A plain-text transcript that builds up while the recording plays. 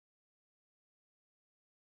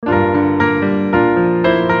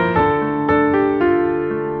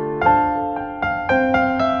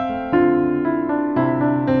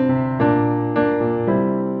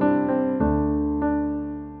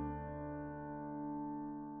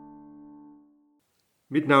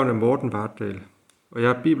Mit navn er Morten Vartdal, og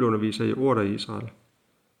jeg er bibelunderviser i Ordet af Israel.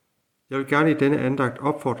 Jeg vil gerne i denne andagt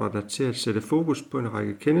opfordre dig til at sætte fokus på en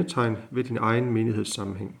række kendetegn ved din egen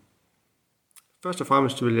menighedssammenhæng. Først og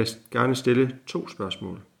fremmest vil jeg gerne stille 2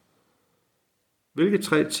 spørgsmål. Hvilke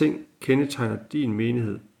 3 ting kendetegner din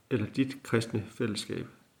menighed eller dit kristne fællesskab?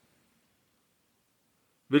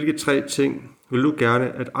 Hvilke 3 ting vil du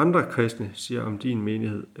gerne, at andre kristne siger om din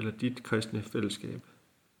menighed eller dit kristne fællesskab?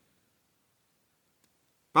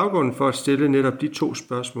 Baggrunden for at stille netop de 2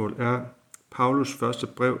 spørgsmål er Paulus første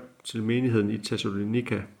brev til menigheden i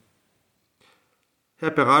Thessalonika.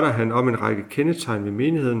 Her beretter han om en række kendetegn ved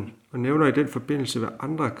menigheden og nævner i den forbindelse, hvad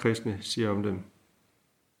andre kristne siger om dem.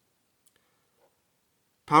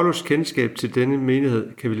 Paulus kendskab til denne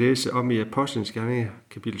menighed kan vi læse om i Apostlenes Gerninger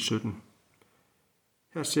kapitel 17.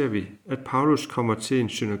 Her ser vi, at Paulus kommer til en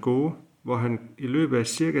synagoge, hvor han i løbet af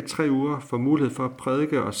cirka 3 uger får mulighed for at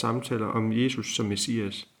prædike og samtale om Jesus som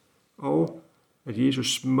Messias, og at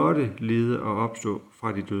Jesus måtte lide og opstå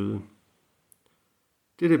fra de døde.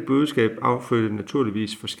 Dette budskab affødte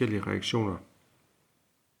naturligvis forskellige reaktioner.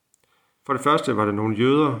 For det første var der nogle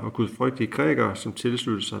jøder og gudfrygtige grækere, som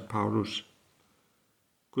tilsluttede sig Paulus.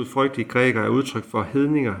 Gudfrygtige grækere er udtryk for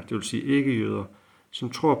hedninger, det vil sige ikke-jøder, som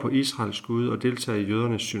tror på Israels Gud og deltager i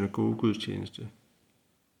jødernes synagogegudstjeneste.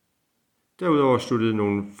 Derudover sluttede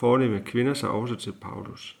nogle fornemme kvinder sig også til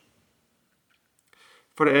Paulus.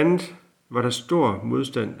 For det andet var der stor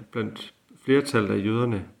modstand blandt flertallet af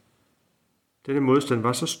jøderne. Denne modstand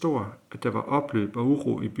var så stor, at der var opløb og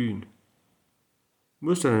uro i byen.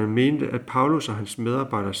 Modstanderne mente, at Paulus og hans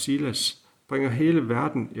medarbejder Silas bringer hele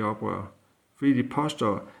verden i oprør, fordi de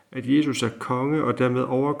påstår, at Jesus er konge og dermed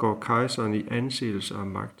overgår kejseren i anseelse og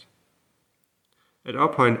magt. At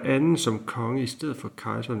ophøje en anden som konge i stedet for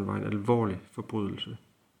kejseren var en alvorlig forbrydelse.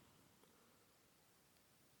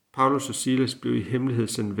 Paulus og Silas blev i hemmelighed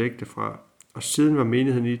sendt væk derfra, og siden var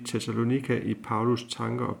menigheden i Thessalonika i Paulus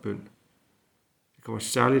tanker og bøn. Det kommer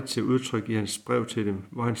særligt til udtryk i hans brev til dem,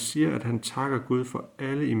 hvor han siger, at han takker Gud for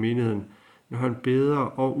alle i menigheden, når han beder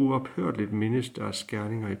og uophørligt mindes deres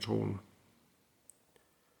gerninger i troen.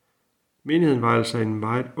 Menigheden var altså en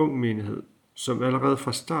meget ung menighed, som allerede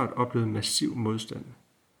fra start oplevede massiv modstand.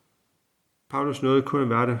 Paulus nåede kun at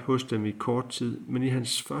være der hos dem i kort tid, men i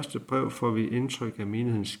hans første brev får vi indtryk af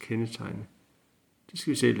menighedens kendetegn. Det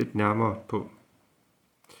skal vi se lidt nærmere på.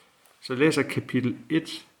 Så læser kapitel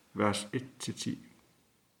 1, vers 1-10.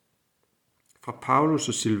 Fra Paulus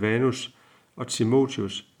og Silvanus og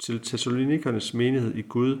Timotheus til Thessalonikernes menighed i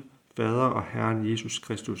Gud, Fader og Herren Jesus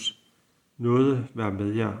Kristus. Nåde være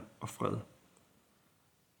med jer og fred.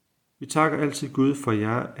 Vi takker altid Gud for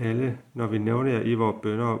jer alle, når vi nævner jer i vores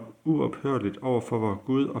bønner uophørligt over for vor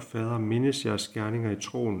Gud og Fader mindes jeres gerninger i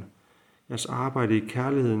troen, jeres arbejde i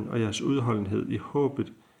kærligheden og jeres udholdenhed i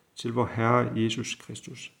håbet til vor Herre Jesus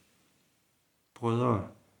Kristus. Brødre,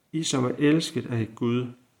 I som er elsket af Gud,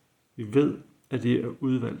 vi ved, at I er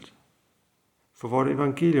udvalgt. For vort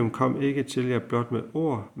evangelium kom ikke til jer blot med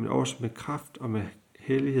ord, men også med kraft og med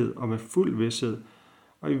hellighed og med fuld vished,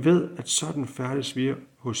 og I ved, at sådan færdes vi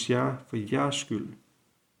hos jer for jeres skyld.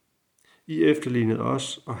 I efterlignede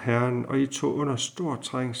os og Herren, og I tog under stor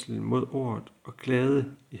trængsel mod ordet og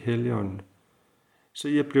glade i Helligånden. Så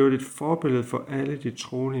I er blevet et forbillede for alle de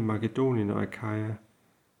troende i Makedonien og Akaja.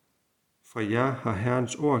 Fra jer har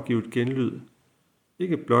Herrens ord givet genlyd,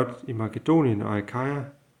 ikke blot i Makedonien og Akaja,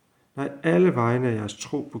 nej alle vegne af jeres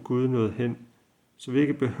tro på Gud nåede hen, så vi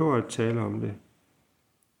ikke behøver at tale om det.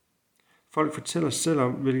 Folk fortæller selv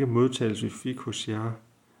om, hvilke modtagelse vi fik hos jer,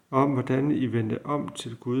 og om, hvordan I vendte om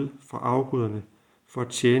til Gud fra afguderne for at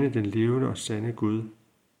tjene den levende og sande Gud,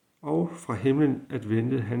 og fra himlen at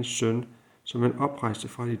vente hans søn, som han oprejste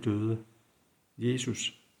fra de døde,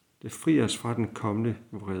 Jesus, der frier os fra den kommende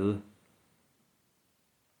vrede.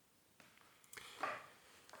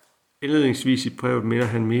 Indledningsvis i brevet minder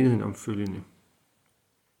han menigheden om følgende.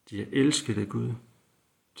 De er elsket af Gud.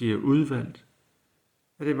 De er udvalgt.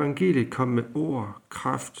 At evangeliet kom med ord,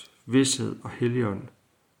 kraft, vished og helligånd.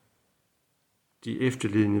 De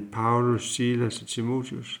efterlidende Paulus, Silas og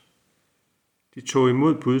Timotheus. De tog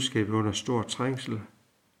imod budskabet under stor trængsel.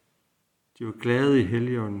 De var glade i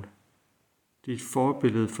helligånden. De er et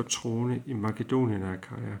forbillede for troende i Makedonien og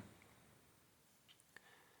Akaja.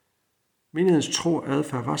 Menighedens tro og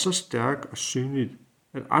adfærd var så stærk og synligt,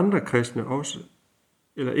 at andre kristne også,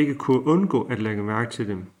 eller ikke kunne undgå at lægge mærke til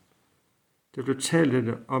dem. Der blev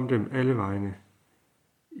talt om dem alle vegne.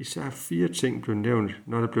 Især 4 ting blev nævnt,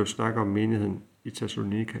 når der blev snakket om menigheden i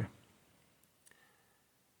Thessalonika.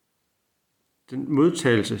 Den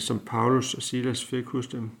modtagelse, som Paulus og Silas fik hos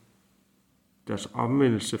dem, deres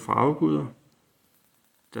omvendelse fra afguder,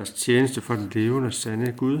 deres tjeneste for den levende og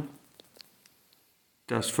sande Gud,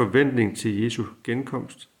 deres forventning til Jesu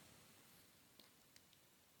genkomst.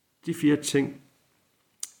 De 4 ting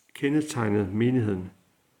kendetegnede menigheden.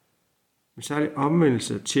 Men særlig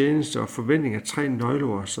omvendelse, tjeneste og forventning er 3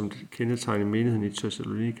 nøgleord, som kendetegnede menigheden i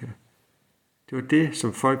Thessalonika. Det var det,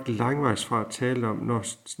 som folk langvejs fra talte om, når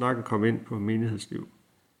snakken kom ind på menighedsliv.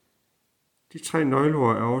 De 3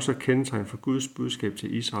 nøgleord er også kendetegn for Guds budskab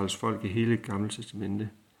til Israels folk i hele Gamle Testamente.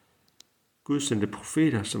 Gud sendte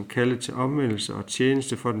profeter, som kaldte til omvendelse og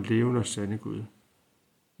tjeneste for den levende og sande Gud.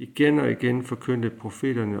 Igen og igen forkyndte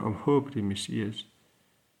profeterne om håbet i Messias.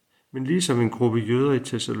 Men ligesom en gruppe jøder i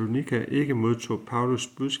Thessalonika ikke modtog Paulus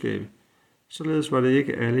budskab, således var det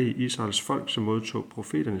ikke alle i Israels folk, som modtog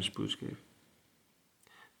profeternes budskab.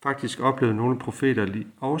 Faktisk oplevede nogle profeter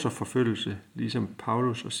også forfølgelse, ligesom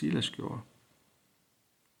Paulus og Silas gjorde.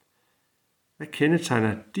 Hvad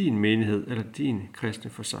kendetegner din menighed eller din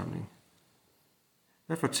kristne forsamling?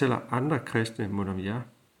 Hvad fortæller andre kristne mon om jer?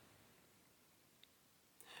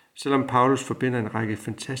 Selvom Paulus forbinder en række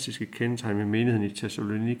fantastiske kendetegn med menigheden i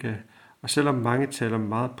Thessalonika, og selvom mange taler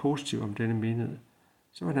meget positivt om denne menighed,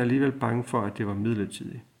 så var han alligevel bange for, at det var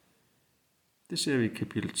midlertidigt. Det ser vi i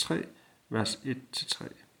kapitel 3, vers 1-3.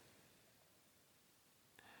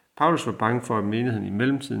 Paulus var bange for, at menigheden i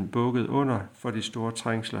mellemtiden bukkede under for de store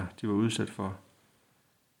trængsler, de var udsat for.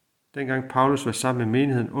 Dengang Paulus var sammen med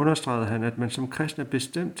menigheden, understregede han, at man som kristen er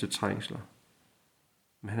bestemt til trængsler.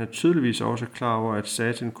 Men han er tydeligvis også klar over, at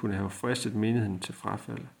Satan kunne have fristet menigheden til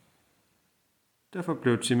frafald. Derfor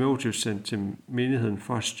blev Timotheus sendt til menigheden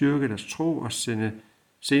for at styrke deres tro og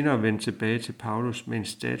senere vende tilbage til Paulus med en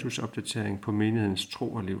statusopdatering på menighedens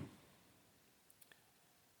tro og liv.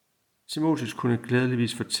 Timotheus kunne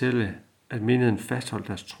glædeligvis fortælle, at menigheden fastholdt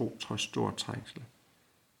deres tro trods stor trængsel.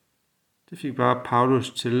 Det fik bare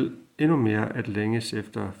Paulus til endnu mere at længes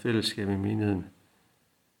efter fællesskab i menigheden.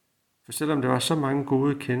 For selvom der var så mange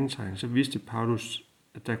gode kendetegn, så vidste Paulus,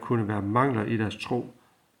 at der kunne være mangler i deres tro,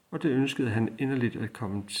 og det ønskede han inderligt at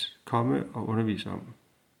komme og undervise om.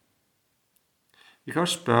 Vi kan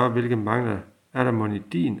også spørge, hvilke mangler er der mon i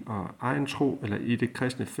din og egen tro eller i det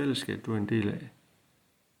kristne fællesskab, du er en del af.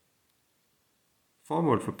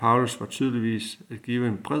 Formålet for Paulus var tydeligvis at give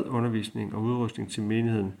en bred undervisning og udrustning til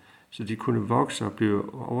menigheden, så de kunne vokse og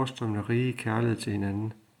blive overstrømmende rige i kærlighed til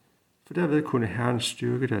hinanden. For derved kunne Herren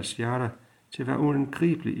styrke deres hjerter til at være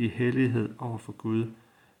uangribelige i hellighed over for Gud,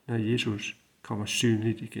 når Jesus kommer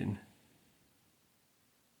synligt igen.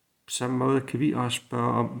 På samme måde kan vi også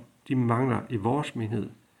spørge om de mangler i vores menighed,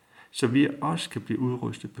 så vi også kan blive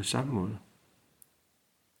udrustet på samme måde.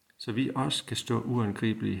 Så vi også kan stå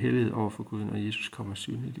uangribelige i hellighed over for Gud, når Jesus kommer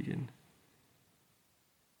synligt igen.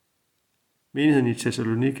 Menigheden i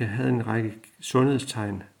Thessalonika havde en række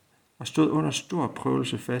sundhedstegn og stod under stor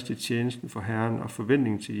prøvelse fast i tjenesten for Herren og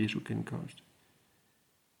forventningen til Jesu genkomst.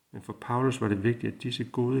 Men for Paulus var det vigtigt, at disse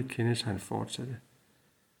gode kendetegn fortsatte.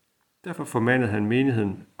 Derfor formandede han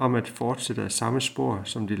menigheden om at fortsætte af samme spor,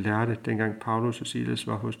 som de lærte, dengang Paulus og Silas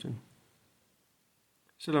var hos dem.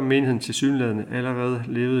 Selvom menigheden tilsyneladende allerede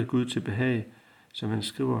levede Gud til behag, som han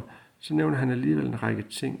skriver, så nævner han alligevel en række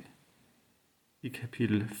ting i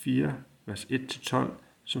kapitel 4, vers 1-12,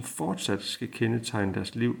 som fortsat skal kendetegne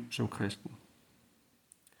deres liv som kristen.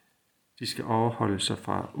 De skal afholde sig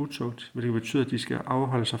fra utugt, hvilket betyder, at de skal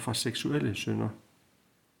afholde sig fra seksuelle synder.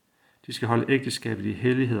 De skal holde ægteskabet i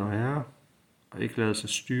hellighed og ære, og ikke lade sig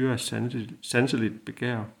styre af sanseligt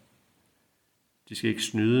begær. De skal ikke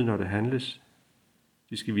snyde, når det handles.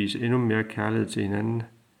 De skal vise endnu mere kærlighed til hinanden.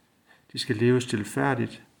 De skal leve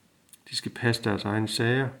stilfærdigt. De skal passe deres egne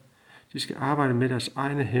sager. De skal arbejde med deres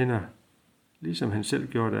egne hænder, ligesom han selv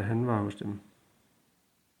gjorde, da han var hos dem.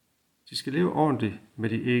 De skal leve ordentligt med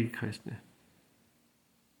de ikke-kristne.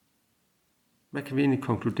 Hvad kan vi egentlig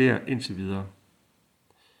konkludere indtil videre?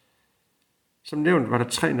 Som nævnt var der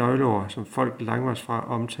 3 nøgleord, som folk langvejs fra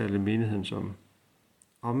omtalte menigheden som: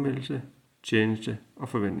 omvendelse, tjeneste og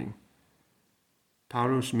forventning.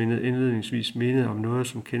 Paulus mindede indledningsvis menigheden om noget,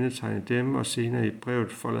 som kendetegnede dem, og senere i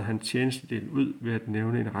brevet foldede han tjenestedelen ud ved at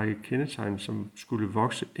nævne en række kendetegn, som skulle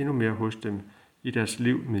vokse endnu mere hos dem i deres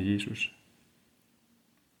liv med Jesus.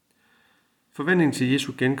 Forventningen til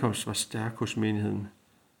Jesu genkomst var stærk hos menigheden.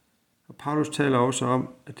 Og Paulus taler også om,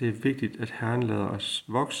 at det er vigtigt, at Herren lader os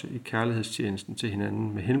vokse i kærlighedstjenesten til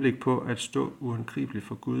hinanden med henblik på at stå uangribeligt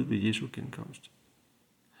for Gud ved Jesu genkomst.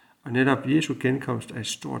 Og netop Jesu genkomst er et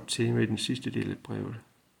stort tema i den sidste del af brevet.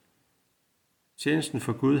 Tjenesten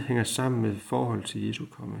for Gud hænger sammen med forhold til Jesu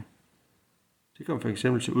komme. Det kommer for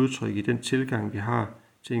eksempel til udtryk i den tilgang, vi har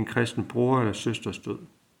til en kristen bror eller søsters død.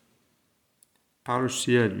 Paulus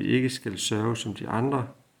siger, at vi ikke skal sørge som de andre,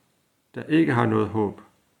 der ikke har noget håb.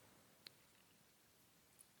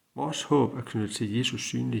 Vores håb er knyttet til Jesus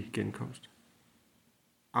synlige genkomst.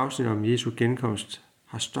 Afsnittet om Jesu genkomst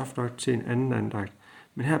har stof nok til en anden andagt,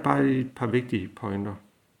 men her er bare et par vigtige pointer.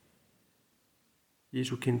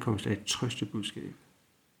 Jesu genkomst er et trøstebudskab.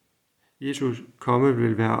 Jesu komme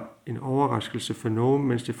vil være en overraskelse for nogen,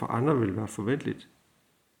 mens det for andre vil være forventeligt.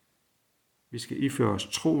 Vi skal iføre os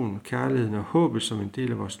troen, kærligheden og håbet som en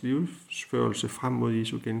del af vores livsførelse frem mod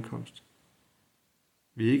Jesu genkomst.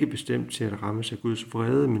 Vi er ikke bestemt til at rammes af Guds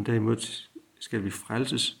vrede, men derimod skal vi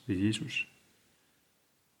frelses ved Jesus.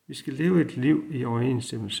 Vi skal leve et liv i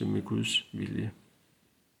overensstemmelse med Guds vilje.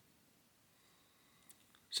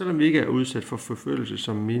 Selvom vi ikke er udsat for forfølgelse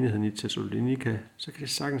som menigheden i Thessalonika, så kan det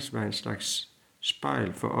sagtens være en slags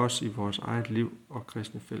spejl for os i vores eget liv og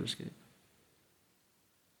kristne fællesskab.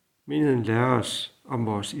 Menigheden lærer os om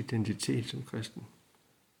vores identitet som kristen.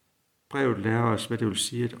 Brevet lærer os, hvad det vil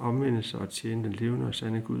sige at omvende sig og tjene den levende og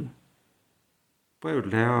sande Gud. Brevet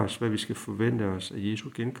lærer os, hvad vi skal forvente os af Jesu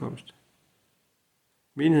genkomst.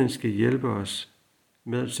 Menigheden skal hjælpe os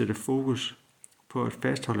med at sætte fokus på at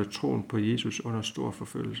fastholde troen på Jesus under stor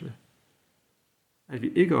forfølgelse. At vi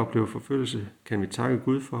ikke oplever forfølgelse, kan vi takke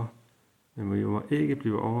Gud for, men vi må ikke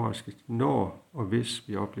blive overrasket, når og hvis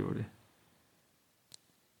vi oplever det.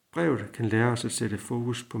 Brevet kan lære os at sætte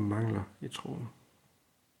fokus på mangler i troen.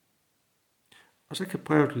 Og så kan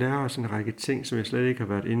brevet lære os en række ting, som jeg slet ikke har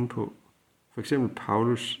været inde på. For eksempel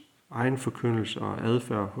Paulus egen forkyndelse og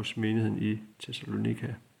adfærd hos menigheden i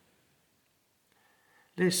Thessalonika.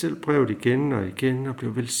 Læs selv brevet igen og igen og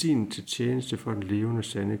bliv velsignet til tjeneste for den levende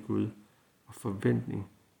sande Gud og forventning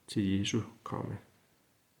til Jesu komme.